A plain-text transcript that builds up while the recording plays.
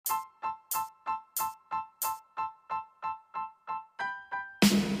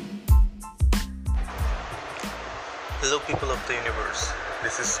Hello, people of the universe.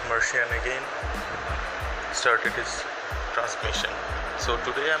 This is Martian again. Started his transmission. So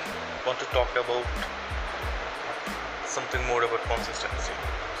today I want to talk about something more about consistency.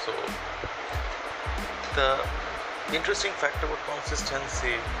 So the interesting fact about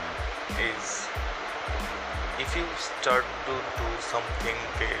consistency is if you start to do something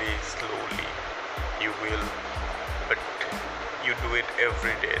very slowly, you will, but you do it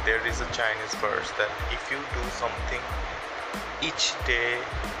every day. There is a Chinese verse that if you do something each day,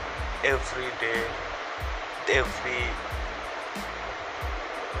 every day, every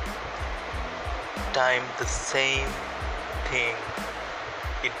time the same thing,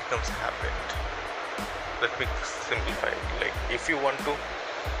 it becomes a habit. Let me simplify it. Like if you want to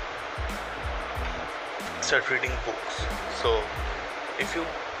start reading books, so if you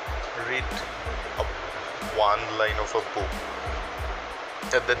read one line of a book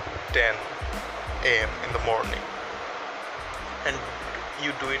at the 10 a.m. in the morning, and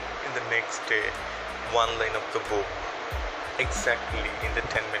you do it in the next day, one line of the book exactly in the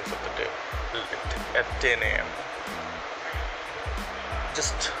 10 minutes of the day at 10 a.m.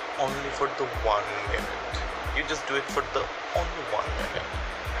 just only for the 1 minute. You just do it for the only 1 minute.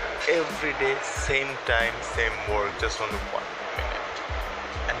 Every day, same time, same work, just only 1 minute.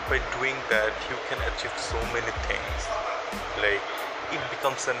 And by doing that, you can achieve so many things. Like, it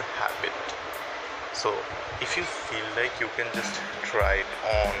becomes a habit. So, if you feel like, you can just try it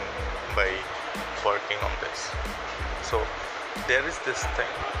on by working on this. So, there is this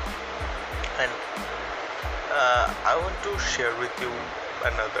thing. And I want to share with you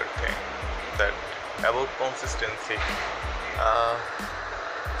another thing that about consistency.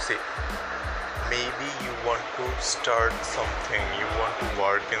 See, maybe you want to start something, you want to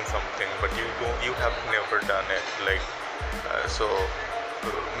work in something, but you have never done it. Like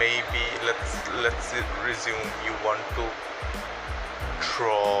maybe let's resume. You want to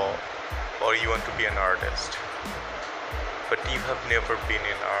draw, or you want to be an artist, but you have never been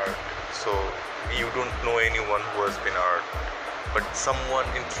in art. So you don't know anyone who has been art, but someone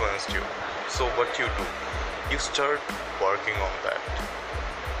influenced you. So what you do, you start working on that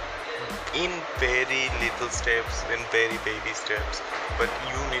in very little steps, in very baby steps, but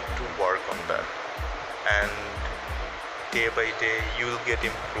you need to work on that, and day by day you'll get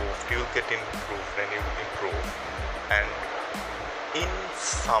improved and you will improve. And in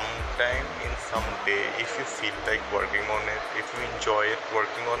some time, in some day, if you feel like working on it, if you enjoy it,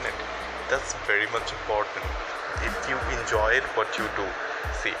 working on it, that's very much important. If you enjoy it, what you do,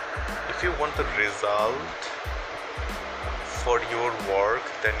 see, if you want the result for your work,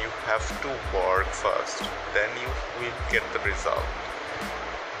 then you have to work first, then you will get the result.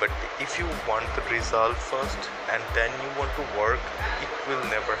 But if you want the result first and then you want to work, it will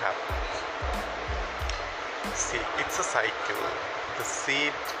never happen. See, it's a cycle. The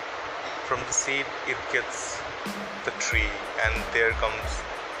seed, from the seed it gets the tree, and there comes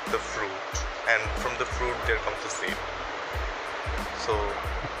the fruit, and from the fruit there comes the seed. So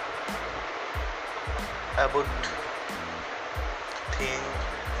about thing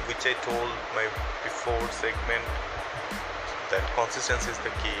which I told my before segment, that consistency is the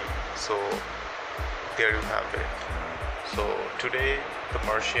key. So there you have it. So today the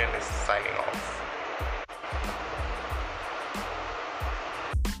Martian is signing off.